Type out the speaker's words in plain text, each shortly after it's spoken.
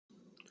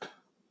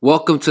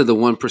Welcome to the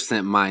 1%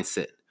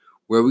 Mindset,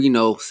 where we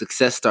know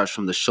success starts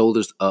from the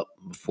shoulders up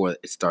before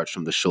it starts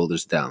from the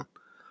shoulders down.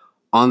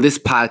 On this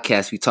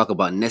podcast, we talk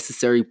about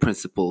necessary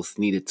principles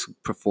needed to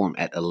perform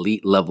at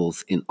elite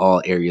levels in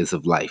all areas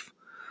of life.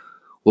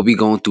 We'll be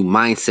going through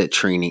mindset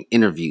training,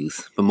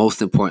 interviews, but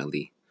most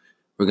importantly,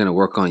 we're going to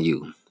work on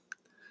you.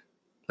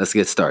 Let's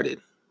get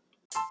started.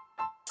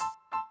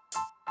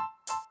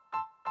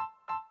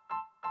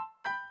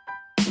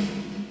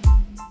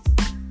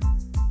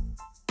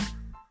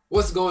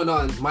 What's going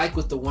on? Mike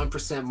with the 1%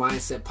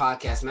 Mindset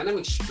podcast. Man, I'm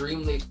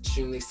extremely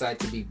excited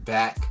to be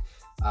back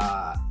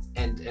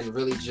and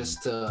really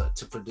just to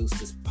produce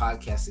this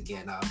podcast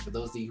again. For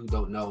those of you who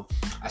don't know,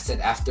 I said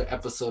after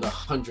episode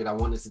 100, I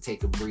wanted to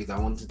take a breather. I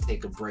wanted to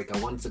take a break. I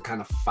wanted to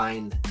kind of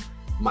find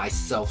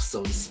myself,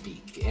 so to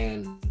speak.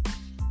 And,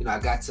 I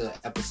got to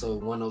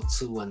episode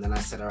 102 and then I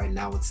said, all right,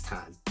 now it's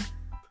time.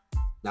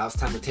 Now it's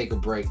time to take a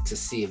break to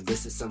see if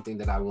this is something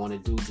that I want to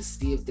do, to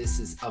see if this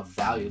is of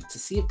value, to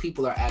see if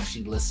people are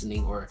actually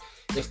listening or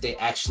if they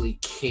actually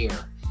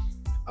care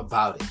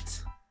about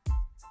it.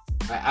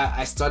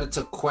 I started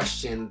to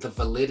question the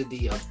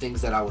validity of things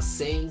that I was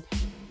saying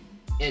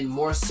and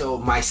more so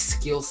my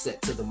skill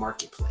set to the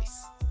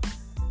marketplace.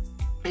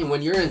 And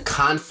when you're in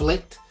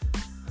conflict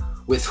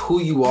with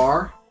who you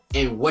are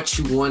and what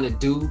you want to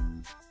do,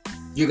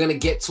 you're going to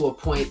get to a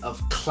point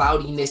of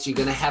cloudiness. You're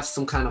going to have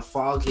some kind of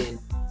fog in.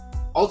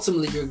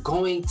 Ultimately, you're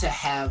going to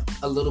have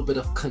a little bit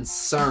of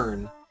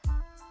concern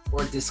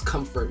or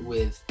discomfort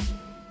with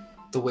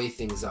the way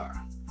things are.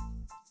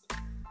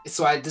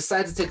 So I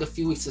decided to take a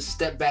few weeks to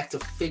step back to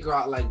figure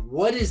out,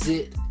 what is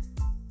it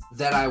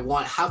that I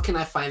want? How can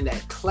I find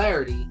that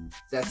clarity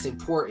that's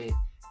important?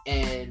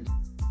 And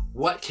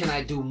what can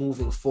I do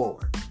moving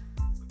forward?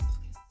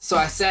 So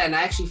I sat and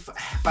I actually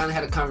finally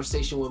had a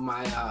conversation with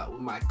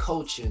my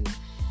coach, and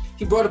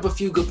he brought up a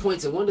few good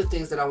points. And one of the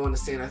things that I want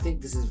to say, and I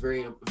think this is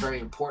very, very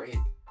important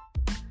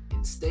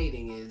in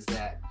stating, is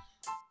that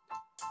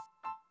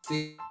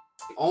the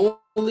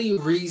only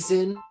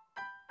reason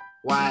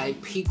why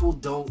people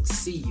don't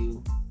see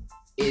you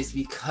is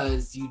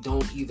because you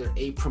don't either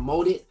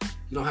promote it,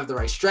 you don't have the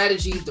right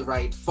strategy, the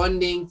right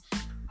funding,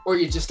 or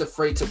you're just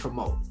afraid to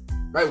promote.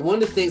 Right? One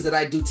of the things that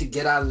I do to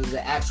get out of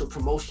the actual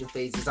promotion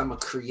phase is I'm a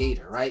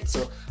creator, right?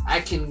 So I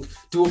can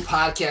do a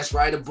podcast,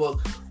 write a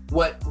book.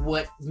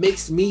 What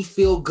makes me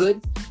feel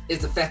good is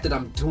the fact that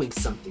I'm doing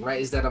something, right?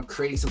 Is that I'm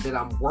creating something, that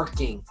I'm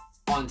working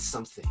on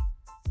something.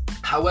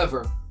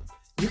 However,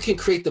 you can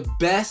create the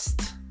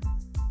best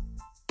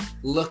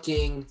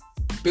looking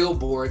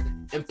billboard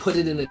and put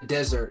it in a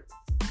desert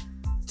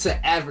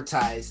to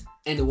advertise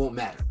and it won't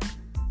matter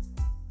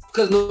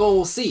because no one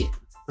will see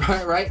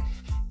it, right?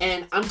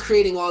 And I'm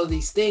creating all of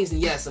these things,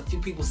 and yes, a few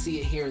people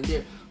see it here and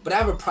there, but I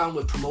have a problem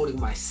with promoting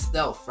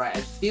myself, right?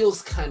 It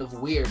feels kind of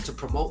weird to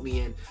promote me,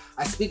 and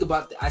I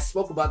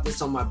spoke about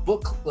this on my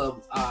book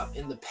club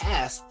in the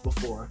past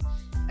before,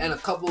 and a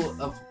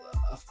couple of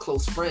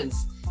close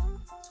friends.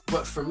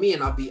 But for me,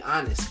 and I'll be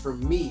honest, for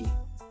me,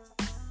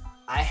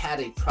 I had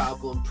a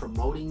problem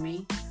promoting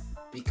me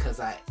because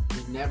I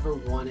never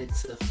wanted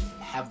to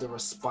have the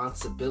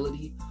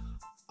responsibility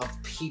of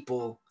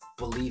people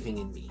believing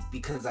in me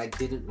because I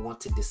didn't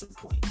want to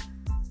disappoint.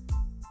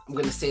 I'm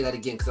going to say that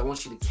again because I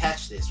want you to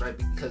catch this, right?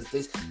 Because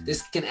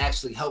this can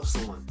actually help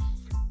someone.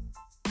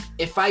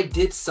 If I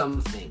did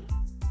something,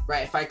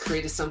 right? If I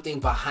created something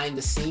behind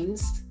the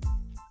scenes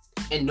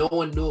and no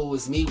one knew it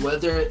was me,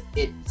 whether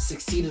it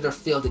succeeded or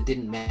failed, it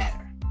didn't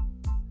matter,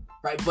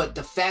 right? But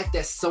the fact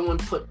that someone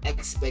put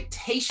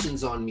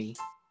expectations on me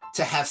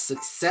to have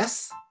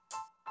success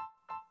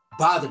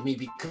bothered me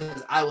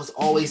because I was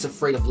always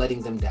afraid of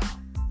letting them down.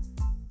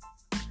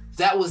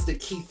 That was the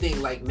key thing.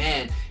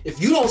 Man,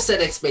 if you don't set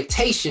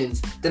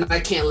expectations, then I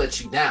can't let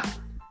you down.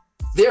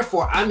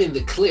 Therefore, I'm in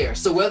the clear.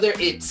 So whether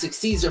it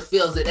succeeds or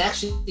fails, it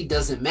actually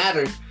doesn't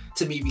matter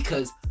to me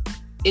because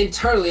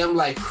internally I'm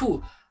like,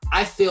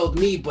 I failed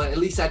me, but at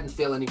least I didn't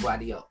fail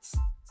anybody else.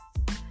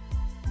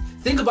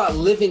 Think about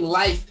living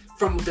life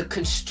from the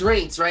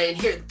constraints, right? And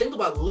here, think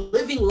about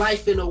living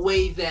life in a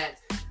way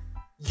that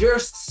you're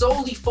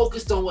solely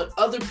focused on what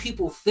other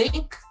people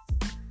think,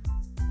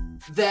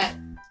 that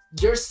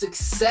your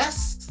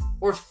success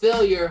or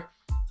failure,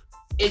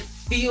 it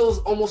feels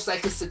almost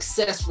like a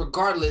success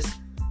regardless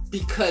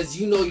because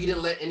you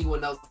didn't let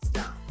anyone else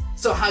down.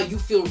 So how you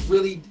feel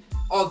really,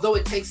 although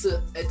it takes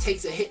a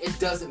hit, it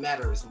doesn't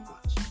matter as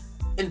much.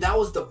 And that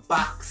was the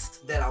box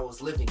that I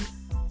was living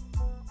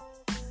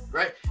in.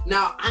 Right?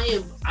 Now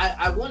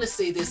I want to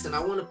say this, and I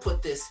want to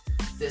put this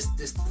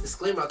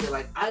disclaimer out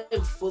there. I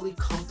am fully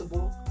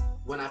comfortable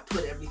when I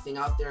put everything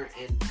out there,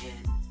 and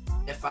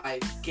if I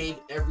gave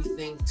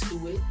everything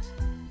to it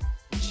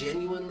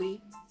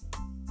genuinely,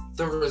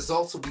 the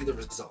results will be the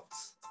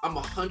results. I'm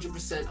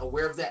 100%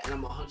 aware of that, and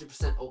I'm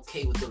 100%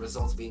 okay with the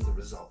results being the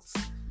results.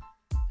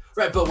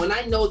 Right, but when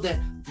I know that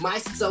my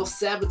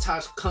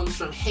self-sabotage comes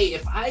from, hey,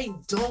 if I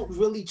don't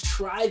really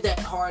try that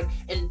hard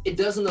and it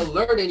doesn't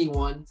alert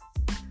anyone,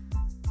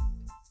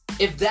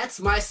 if that's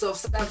my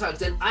self-sabotage,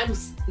 then I'm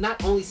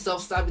not only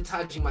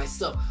self-sabotaging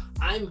myself,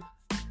 I'm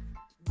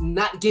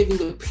not giving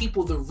the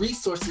people the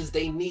resources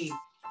they need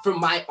for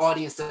my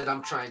audience that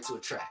I'm trying to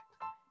attract,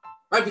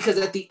 right? Because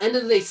at the end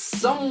of the day,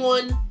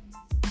 someone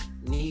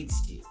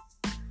needs you,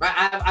 right?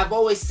 I've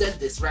always said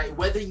this, right?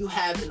 Whether you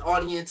have an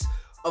audience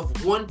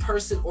of one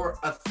person or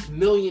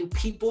 1,000,000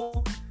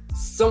 people,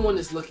 someone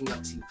is looking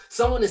up to you.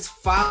 Someone is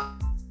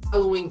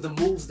following the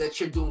moves that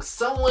you're doing.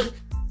 Someone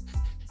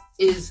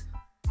is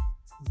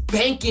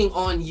banking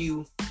on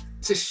you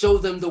to show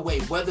them the way,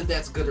 whether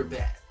that's good or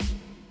bad.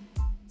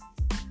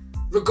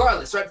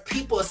 Regardless, right?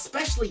 People,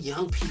 especially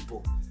young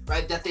people,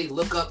 right, that they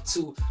look up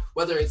to,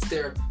 whether it's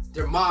their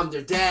mom,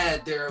 their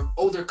dad, their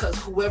older cousin,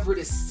 whoever it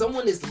is,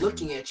 someone is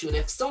looking at you. And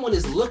if someone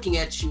is looking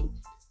at you,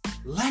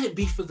 let it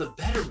be for the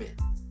betterment.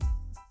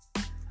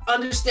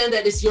 Understand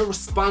that it's your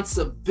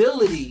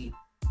responsibility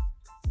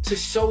to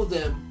show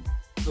them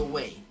the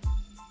way.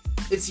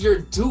 It's your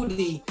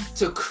duty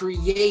to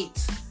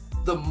create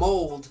the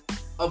mold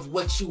of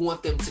what you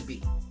want them to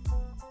be.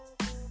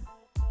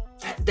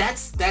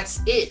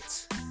 That's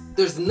it.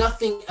 There's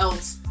nothing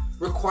else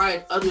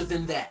required other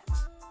than that.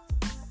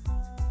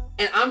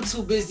 And I'm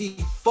too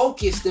busy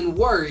focused and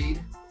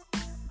worried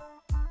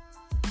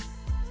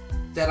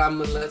that I'm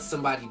gonna let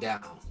somebody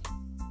down.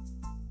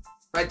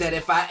 Right? That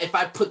if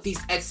I put these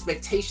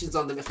expectations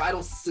on them, if I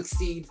don't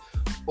succeed,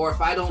 or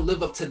if I don't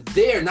live up to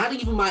their, not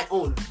even my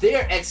own,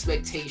 their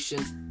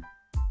expectations,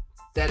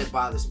 that it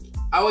bothers me.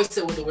 I always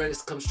say with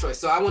awareness comes choice.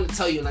 So I want to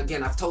tell you, and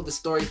again, I've told this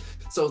story,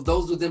 so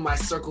those within my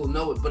circle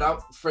know it,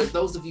 but for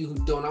those of you who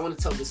don't, I want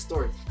to tell this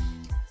story.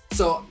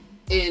 So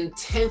in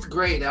 10th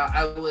grade,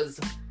 I was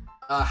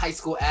a high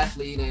school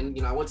athlete,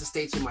 and I went to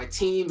states with my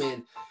team,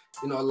 and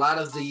a lot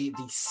of the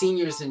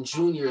seniors and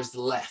juniors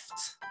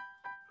left,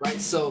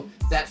 right? So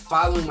that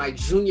following my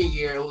junior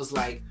year, it was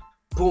like,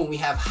 boom, we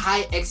have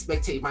high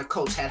expectations. My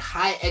coach had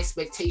high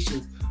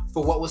expectations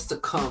for what was to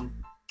come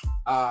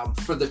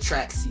for the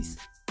track season,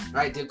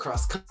 right? Did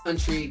cross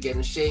country, get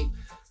in shape.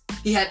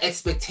 He had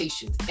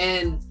expectations.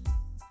 And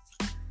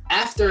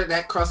after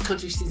that cross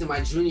country season, my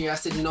junior year, I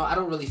said, I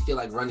don't really feel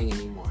like running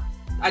anymore.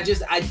 I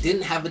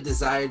didn't have a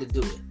desire to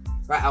do it,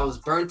 right? I was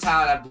burnt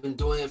out. I've been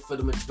doing it for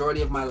the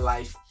majority of my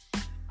life.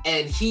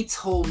 And he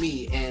told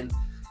me, and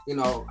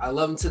I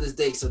love him to this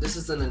day, so this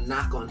isn't a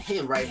knock on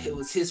him, right? It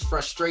was his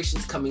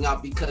frustrations coming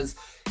out because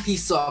he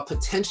saw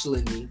potential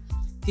in me.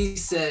 He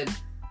said,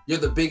 "You're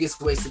the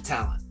biggest waste of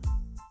talent."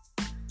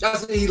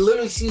 He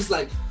was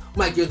like,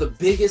 "Mike, you're the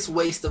biggest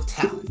waste of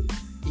talent."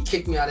 He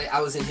kicked me out of,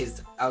 I was in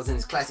his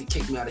class. He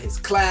kicked me out of his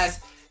class.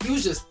 He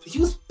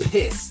was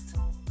pissed,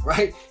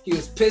 right? He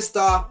was pissed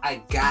off.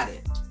 I got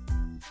it.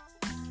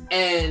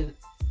 And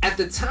at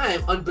the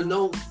time,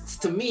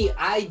 unbeknownst to me,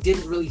 I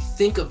didn't really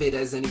think of it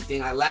as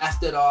anything. I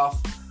laughed it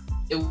off.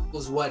 It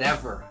was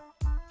whatever.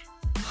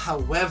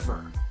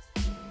 However,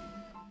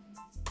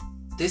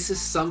 this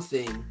is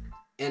something,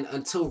 and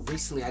until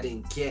recently I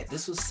didn't get,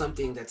 this was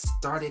something that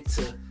started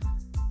to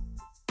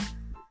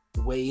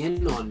weigh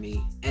in on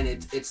me, and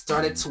it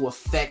started to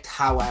affect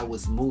how I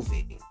was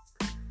moving.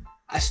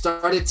 I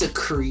started to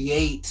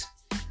create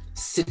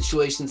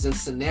situations and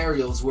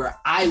scenarios where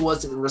I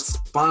wasn't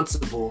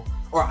responsible,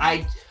 or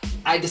I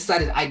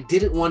decided I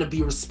didn't want to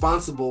be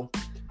responsible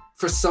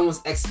for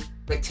someone's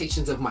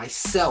expectations of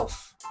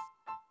myself.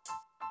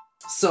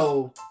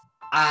 So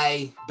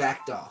I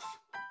backed off.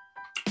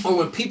 Or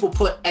when people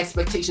put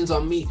expectations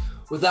on me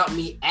without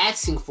me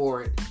asking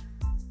for it,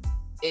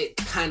 it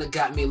kind of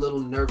got me a little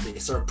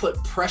nervous, or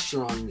put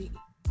pressure on me.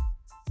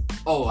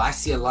 Oh, I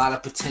see a lot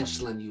of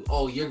potential in you.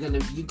 Oh,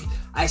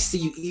 I see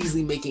you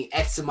easily making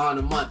X amount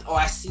a month. Oh,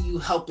 I see you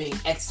helping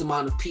X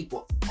amount of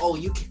people. Oh,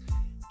 you can.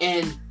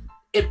 And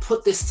it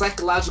put this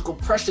psychological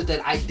pressure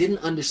that I didn't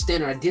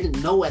understand, or I didn't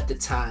know at the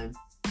time,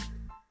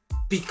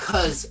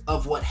 because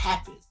of what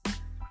happened.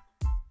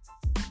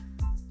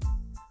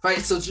 Right?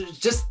 So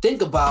just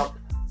think about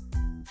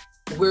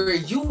where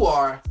you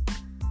are,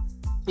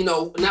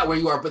 not where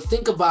you are, but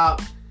think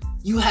about,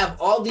 you have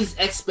all these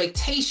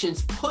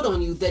expectations put on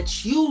you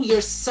that you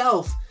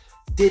yourself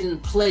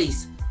didn't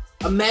place.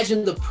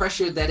 Imagine the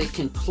pressure that it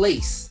can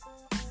place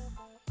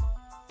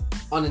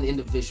on an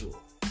individual.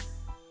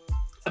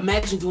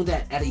 Imagine doing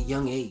that at a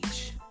young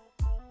age,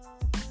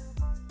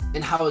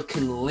 and how it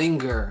can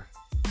linger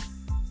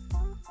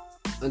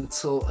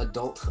until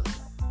adulthood.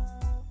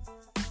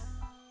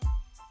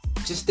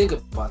 Just think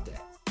about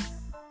that.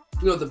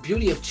 The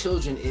beauty of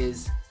children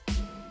is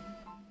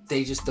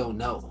they just don't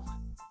know.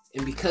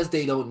 And because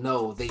they don't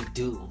know, they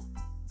do.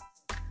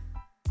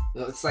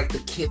 It's like the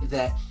kid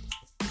that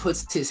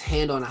puts his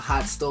hand on a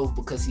hot stove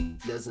because he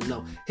doesn't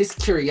know. His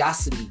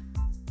curiosity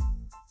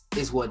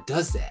is what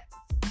does that.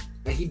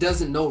 And he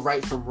doesn't know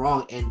right from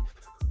wrong. And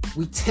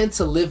we tend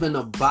to live in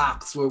a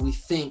box where we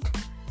think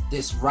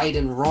this right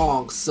and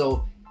wrong.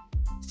 So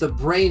the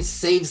brain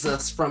saves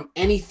us from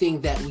anything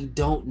that we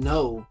don't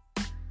know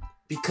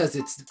because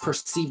it's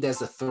perceived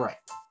as a threat.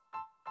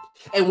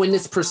 And when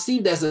it's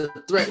perceived as a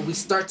threat, we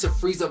start to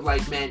freeze up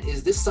like, man,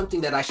 is this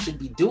something that I should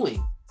be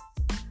doing?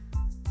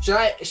 Should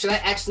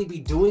I actually be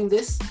doing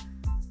this?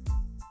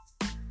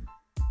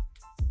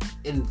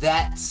 And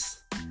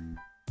that's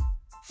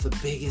the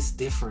biggest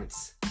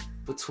difference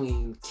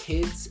between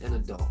kids and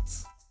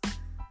adults.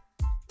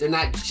 They're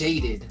not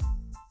jaded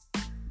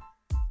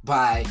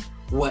by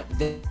what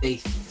they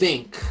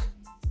think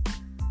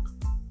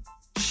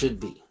should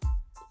be.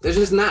 They're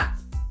just not.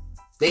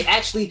 They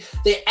actually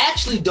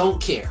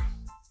don't care.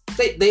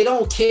 They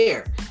don't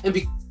care. And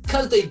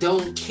because they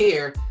don't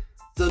care,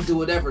 they'll do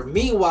whatever.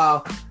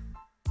 Meanwhile,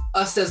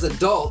 us as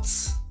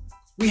adults,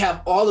 we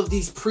have all of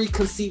these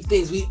preconceived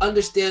things. We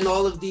understand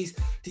all of these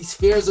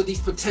fears or these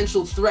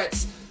potential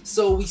threats.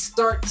 So we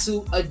start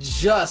to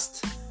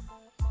adjust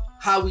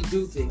how we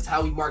do things,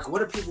 how we market.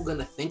 What are people going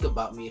to think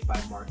about me if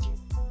I market?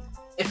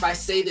 If I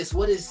say this,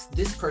 what is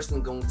this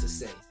person going to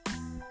say?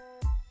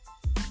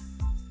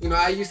 You know,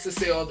 I used to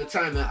say all the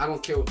time that I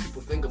don't care what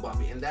people think about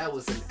me, and that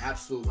was an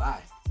absolute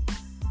lie.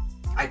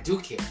 I do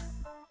care,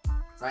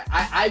 right?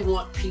 I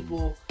want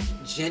people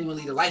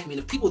genuinely to like me.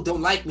 And if people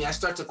don't like me, I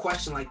start to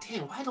question, like,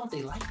 damn, why don't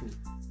they like me?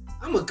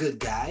 I'm a good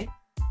guy.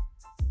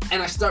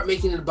 And I start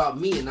making it about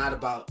me and not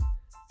about,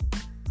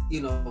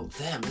 you know,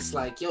 them. It's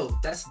like, yo,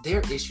 that's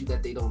their issue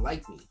that they don't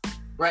like me,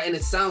 right? And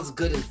it sounds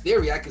good in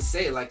theory. I could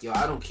say like, yo,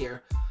 I don't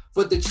care.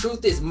 But the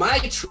truth is, my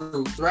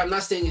truth, right? I'm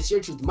not saying it's your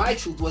truth. My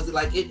truth was that,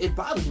 like, it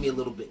bothered me a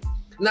little bit.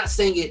 I'm not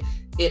saying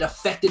it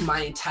affected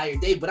my entire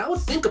day, but I would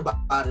think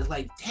about it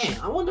like,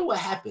 damn, I wonder what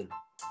happened.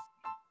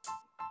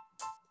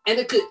 And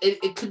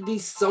it could be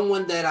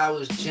someone that I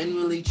was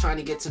genuinely trying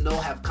to get to know,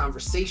 have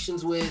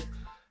conversations with,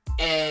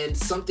 and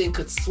something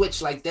could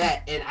switch like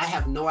that, and I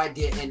have no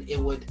idea, and it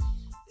would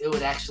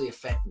actually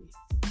affect me,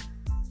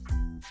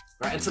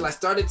 right? Until I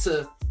started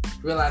to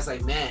realize,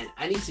 like, man,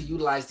 I need to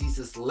utilize these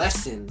as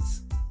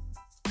lessons.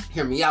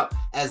 Hear me out,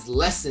 as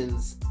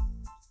lessons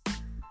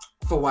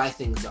for why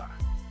things are,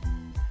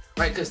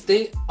 right? Because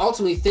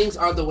ultimately things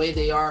are the way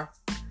they are,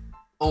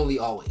 only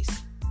always.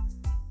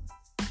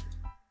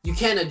 You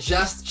can't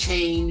adjust,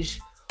 change,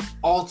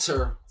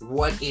 alter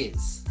what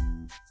is.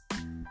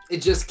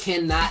 It just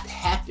cannot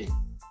happen.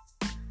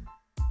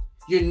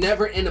 You're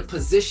never in a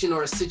position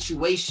or a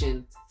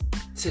situation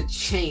to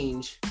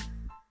change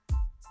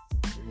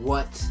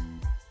what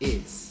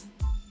is.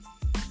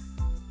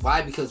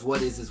 Why? Because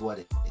what is what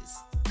it is.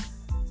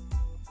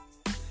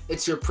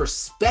 It's your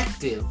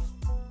perspective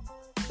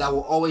that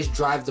will always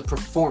drive the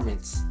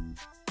performance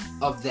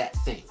of that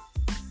thing.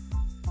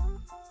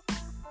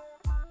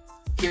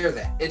 Hear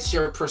that. It's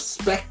your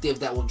perspective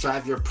that will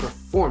drive your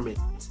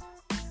performance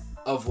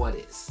of what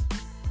is.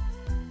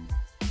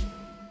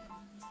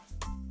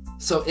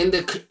 So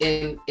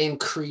in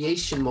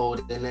creation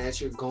mode, and as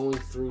you're going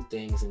through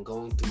things and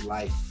going through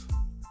life,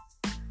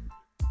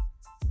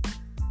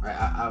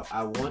 right,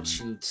 I want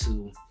you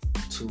to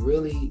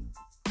really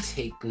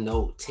take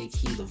note, take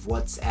heed of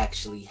what's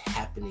actually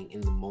happening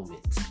in the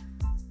moment.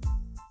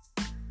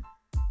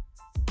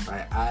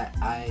 Right,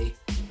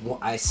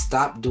 I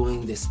stopped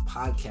doing this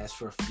podcast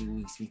for a few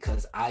weeks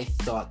because I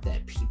thought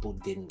that people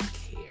didn't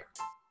care,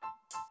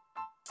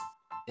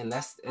 and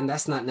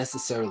that's not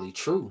necessarily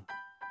true.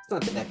 It's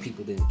not that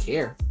people didn't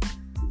care.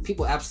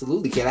 People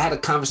absolutely cared. I had a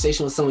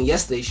conversation with someone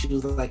yesterday. She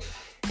was like,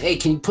 "Hey,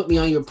 can you put me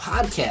on your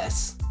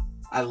podcast?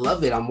 I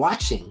love it. I'm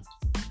watching."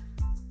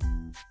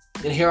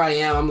 And here I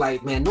am. I'm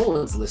like, man, no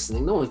one's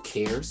listening. No one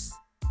cares.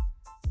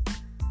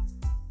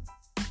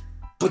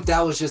 But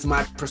that was just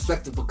my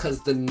perspective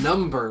because the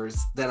numbers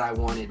that I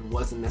wanted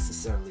wasn't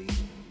necessarily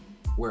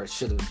where it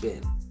should have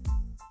been.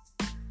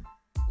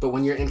 But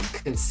when you're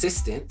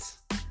inconsistent,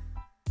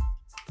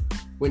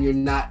 when you're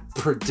not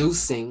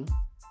producing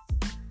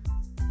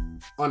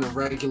on a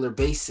regular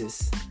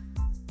basis,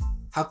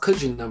 how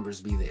could your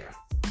numbers be there?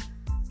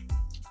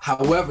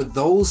 However,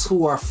 those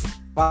who are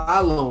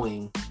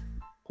following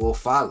will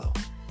follow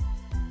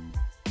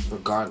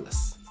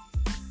regardless.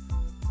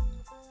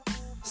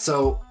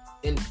 So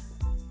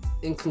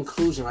in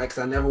conclusion, right,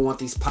 because I never want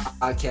these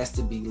podcasts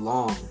to be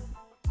long,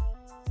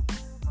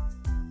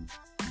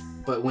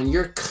 but when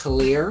you're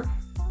clear,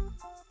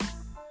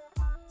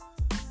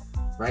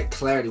 right,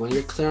 clarity, when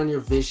you're clear on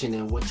your vision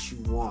and what you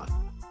want,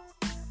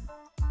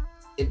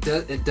 it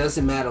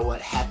doesn't matter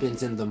what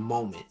happens in the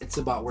moment. It's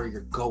about where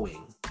you're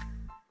going,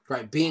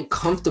 right? Being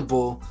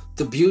comfortable,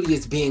 the beauty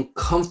is being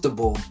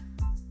comfortable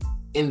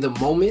in the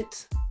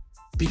moment,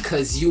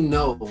 because you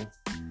know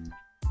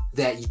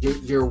that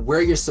you're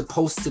where you're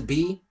supposed to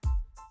be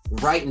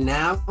right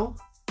now,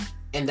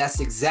 and that's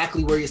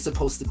exactly where you're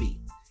supposed to be.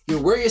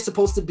 You're where you're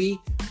supposed to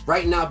be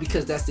right now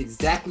because that's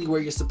exactly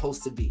where you're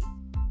supposed to be.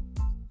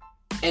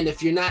 And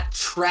if you're not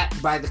trapped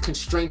by the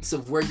constraints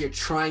of where you're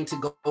trying to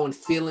go and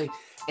feeling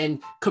and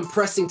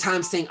compressing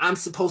time saying, I'm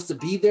supposed to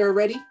be there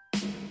already,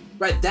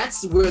 right?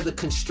 That's where the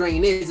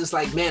constraint is. It's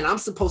like, man, I'm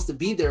supposed to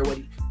be there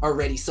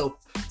already. So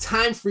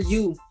time for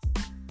you,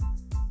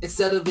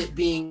 instead of it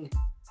being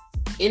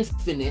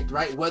infinite,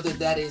 right? Whether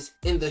that is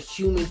in the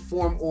human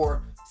form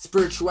or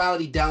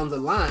spirituality down the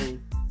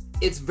line,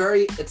 it's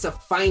a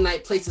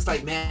finite place. It's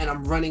like, man,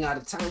 I'm running out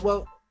of time.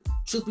 Well,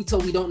 truth be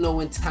told, we don't know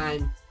when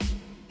time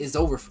is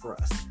over for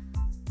us.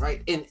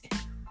 right? In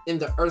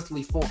the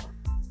earthly form.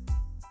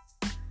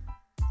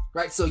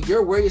 Right? So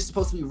you're where you're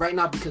supposed to be right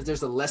now because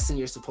there's a lesson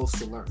you're supposed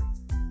to learn.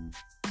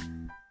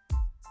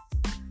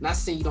 Not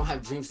saying you don't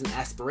have dreams and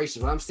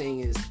aspirations. What I'm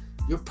saying is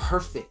you're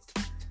perfect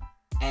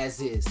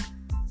as is,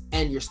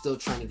 and you're still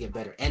trying to get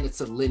better. And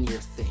it's a linear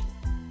thing.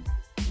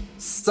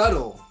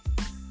 Subtle,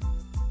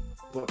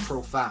 but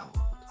profound.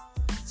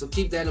 So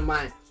keep that in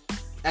mind.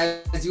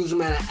 As usual,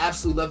 man, I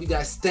absolutely love you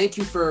guys. Thank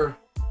you for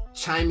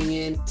chiming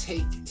in,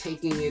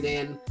 taking it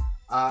in.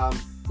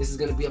 This is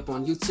going to be up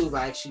on YouTube.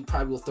 I actually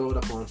probably will throw it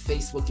up on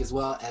Facebook as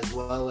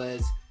well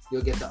as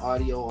you'll get the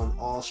audio on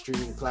all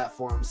streaming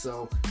platforms.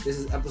 So this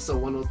is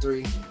episode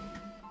 103.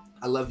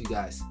 I love you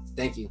guys.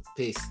 Thank you.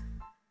 Peace.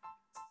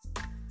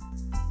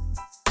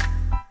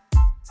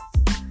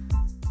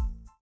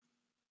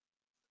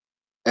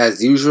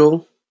 As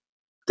usual,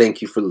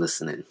 thank you for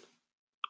listening.